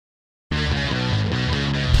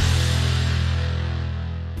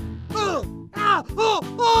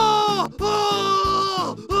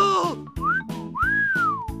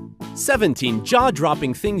17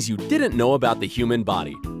 jaw-dropping things you didn't know about the human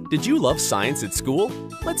body. Did you love science at school?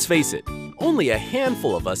 Let's face it, only a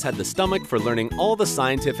handful of us had the stomach for learning all the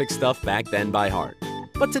scientific stuff back then by heart.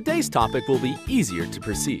 But today's topic will be easier to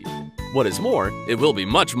perceive. What is more, it will be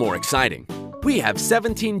much more exciting. We have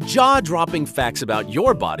 17 jaw-dropping facts about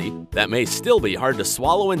your body that may still be hard to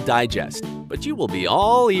swallow and digest, but you will be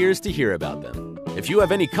all ears to hear about them. If you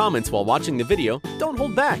have any comments while watching the video, don't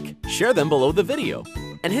hold back. Share them below the video.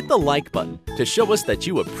 And hit the like button to show us that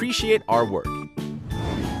you appreciate our work.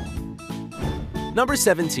 Number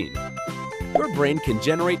 17. Your brain can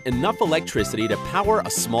generate enough electricity to power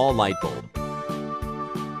a small light bulb.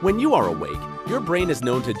 When you are awake, your brain is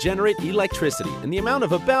known to generate electricity in the amount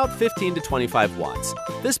of about 15 to 25 watts.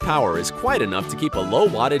 This power is quite enough to keep a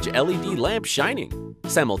low-wattage LED lamp shining.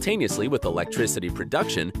 Simultaneously with electricity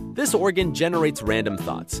production, this organ generates random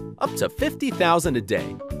thoughts, up to 50,000 a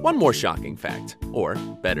day. One more shocking fact, or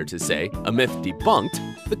better to say, a myth debunked,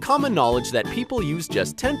 the common knowledge that people use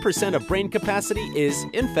just 10% of brain capacity is,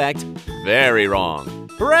 in fact, very wrong.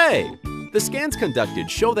 Hooray! The scans conducted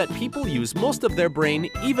show that people use most of their brain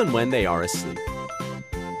even when they are asleep.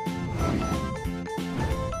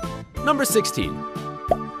 Number 16.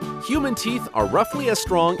 Human teeth are roughly as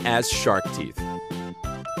strong as shark teeth.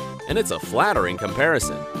 And it's a flattering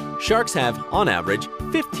comparison. Sharks have, on average,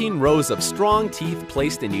 15 rows of strong teeth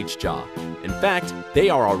placed in each jaw. In fact, they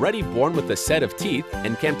are already born with a set of teeth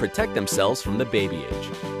and can protect themselves from the baby age.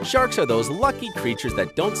 Sharks are those lucky creatures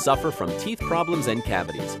that don't suffer from teeth problems and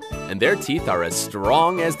cavities, and their teeth are as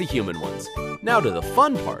strong as the human ones. Now to the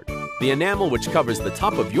fun part. The enamel which covers the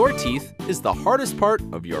top of your teeth is the hardest part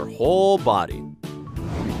of your whole body.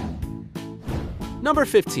 Number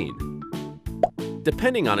 15.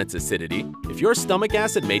 Depending on its acidity, if your stomach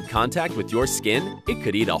acid made contact with your skin, it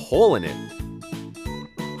could eat a hole in it.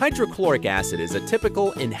 Hydrochloric acid is a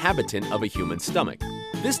typical inhabitant of a human stomach.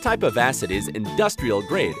 This type of acid is industrial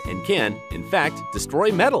grade and can, in fact,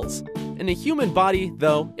 destroy metals. In a human body,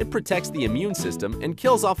 though, it protects the immune system and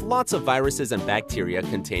kills off lots of viruses and bacteria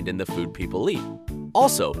contained in the food people eat.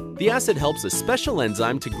 Also, the acid helps a special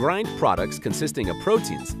enzyme to grind products consisting of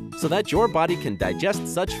proteins so that your body can digest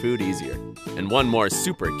such food easier. And one more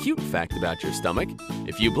super cute fact about your stomach,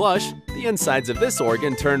 if you blush, the insides of this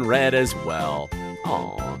organ turn red as well.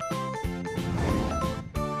 Aww.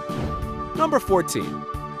 Number 14.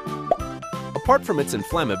 Apart from its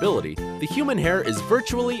inflammability, the human hair is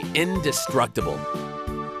virtually indestructible.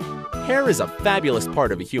 Hair is a fabulous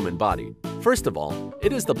part of a human body. First of all,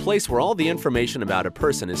 it is the place where all the information about a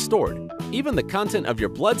person is stored. Even the content of your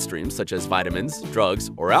bloodstream, such as vitamins, drugs,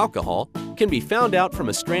 or alcohol, can be found out from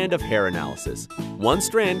a strand of hair analysis. One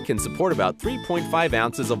strand can support about 3.5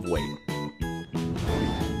 ounces of weight.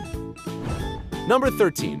 Number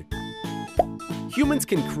 13. Humans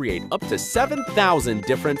can create up to 7,000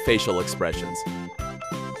 different facial expressions.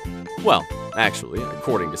 Well, actually,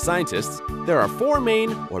 according to scientists, there are 4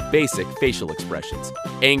 main or basic facial expressions: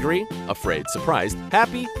 angry, afraid, surprised,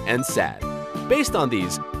 happy, and sad. Based on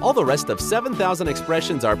these, all the rest of 7,000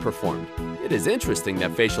 expressions are performed. It is interesting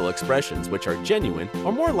that facial expressions, which are genuine,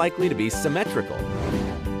 are more likely to be symmetrical.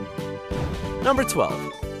 Number 12.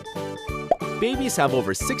 Babies have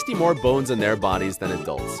over 60 more bones in their bodies than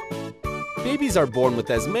adults. Babies are born with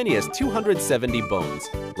as many as 270 bones.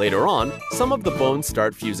 Later on, some of the bones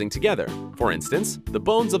start fusing together. For instance, the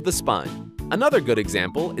bones of the spine. Another good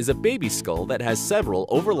example is a baby skull that has several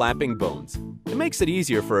overlapping bones. It makes it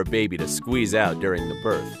easier for a baby to squeeze out during the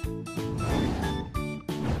birth.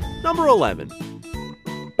 Number 11.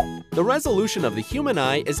 The resolution of the human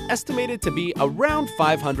eye is estimated to be around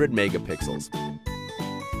 500 megapixels.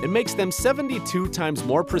 It makes them 72 times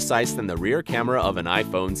more precise than the rear camera of an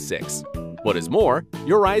iPhone 6. What is more,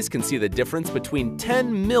 your eyes can see the difference between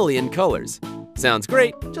 10 million colors. Sounds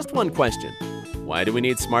great, just one question. Why do we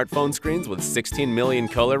need smartphone screens with 16 million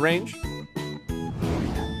color range?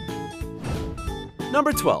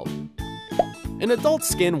 Number 12. An adult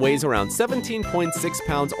skin weighs around 17.6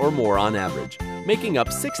 pounds or more on average, making up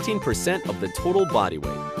 16% of the total body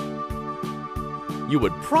weight. You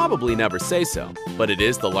would probably never say so, but it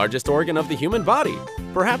is the largest organ of the human body.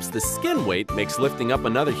 Perhaps the skin weight makes lifting up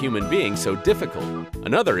another human being so difficult.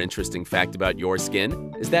 Another interesting fact about your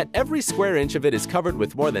skin is that every square inch of it is covered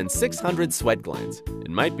with more than 600 sweat glands. It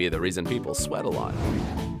might be the reason people sweat a lot.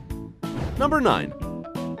 Number 9.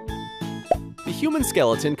 The human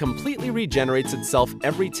skeleton completely regenerates itself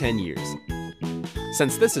every 10 years.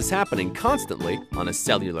 Since this is happening constantly on a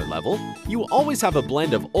cellular level, you will always have a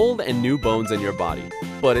blend of old and new bones in your body.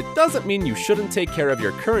 But it doesn't mean you shouldn't take care of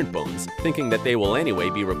your current bones, thinking that they will anyway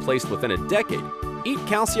be replaced within a decade. Eat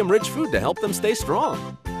calcium-rich food to help them stay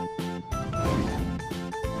strong.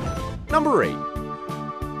 Number 8.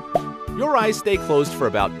 Your eyes stay closed for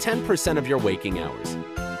about 10% of your waking hours.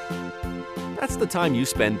 That's the time you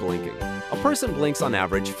spend blinking. A person blinks on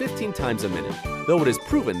average 15 times a minute, though it is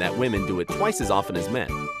proven that women do it twice as often as men.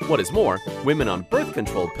 What is more, women on birth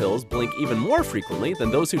control pills blink even more frequently than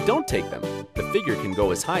those who don't take them. The figure can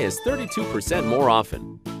go as high as 32% more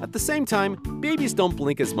often. At the same time, babies don't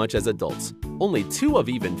blink as much as adults, only 2 of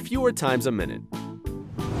even fewer times a minute.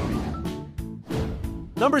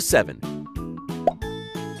 Number 7.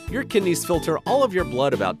 Your kidneys filter all of your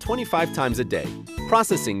blood about 25 times a day,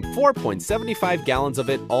 processing 4.75 gallons of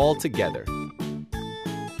it all together.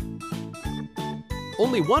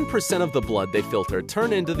 Only 1% of the blood they filter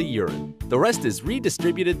turn into the urine. The rest is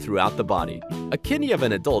redistributed throughout the body. A kidney of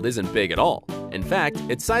an adult isn't big at all. In fact,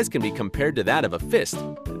 its size can be compared to that of a fist.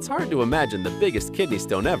 It's hard to imagine the biggest kidney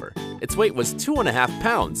stone ever. Its weight was 2.5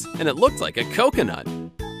 pounds, and it looked like a coconut.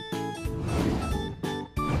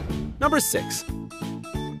 Number 6.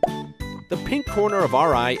 The pink corner of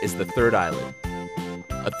our eye is the third eyelid.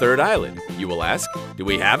 A third eyelid, you will ask? Do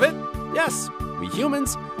we have it? Yes, we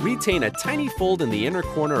humans retain a tiny fold in the inner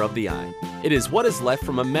corner of the eye. It is what is left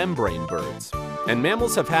from a membrane birds, and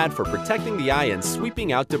mammals have had for protecting the eye and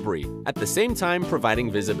sweeping out debris, at the same time providing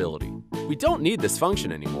visibility. We don't need this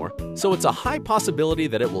function anymore, so it's a high possibility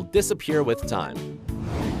that it will disappear with time.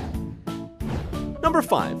 Number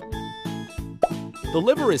 5. The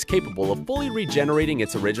liver is capable of fully regenerating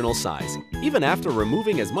its original size, even after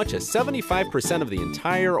removing as much as 75% of the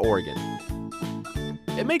entire organ.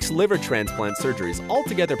 It makes liver transplant surgeries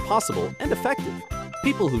altogether possible and effective.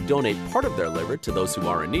 People who donate part of their liver to those who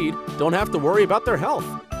are in need don't have to worry about their health.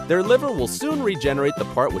 Their liver will soon regenerate the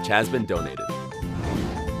part which has been donated.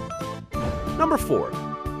 Number 4.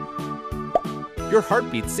 Your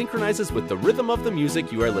heartbeat synchronizes with the rhythm of the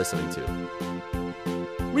music you are listening to.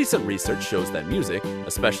 Recent research shows that music,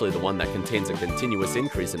 especially the one that contains a continuous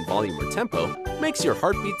increase in volume or tempo, makes your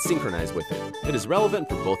heartbeat synchronize with it. It is relevant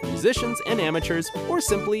for both musicians and amateurs, or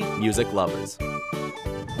simply music lovers.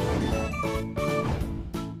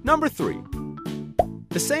 Number 3.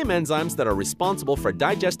 The same enzymes that are responsible for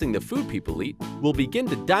digesting the food people eat will begin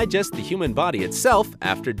to digest the human body itself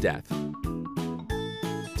after death.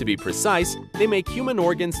 To be precise, they make human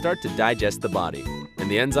organs start to digest the body, and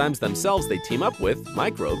the enzymes themselves they team up with,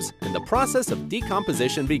 microbes, and the process of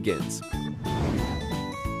decomposition begins.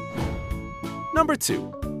 Number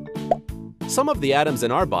 2. Some of the atoms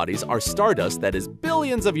in our bodies are stardust that is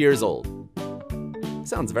billions of years old.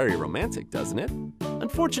 Sounds very romantic, doesn't it?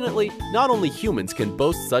 Unfortunately, not only humans can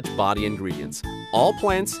boast such body ingredients. All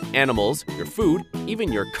plants, animals, your food,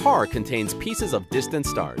 even your car contains pieces of distant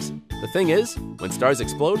stars. The thing is, when stars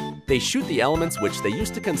explode, they shoot the elements which they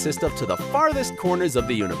used to consist of to the farthest corners of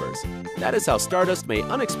the universe. That is how stardust may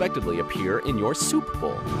unexpectedly appear in your soup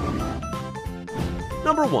bowl.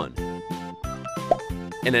 Number 1.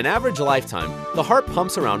 In an average lifetime, the heart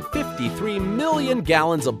pumps around 53 million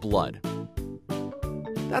gallons of blood.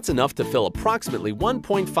 That's enough to fill approximately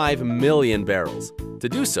 1.5 million barrels. To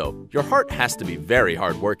do so, your heart has to be very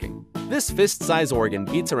hardworking. This fist-sized organ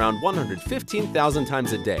beats around 115,000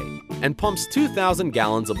 times a day and pumps 2,000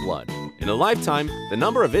 gallons of blood. In a lifetime, the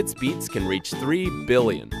number of its beats can reach 3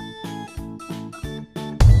 billion.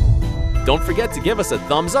 Don't forget to give us a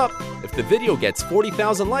thumbs up. If the video gets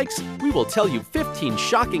 40,000 likes, we will tell you 15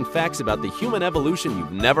 shocking facts about the human evolution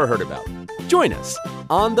you've never heard about. Join us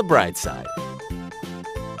on the bright side.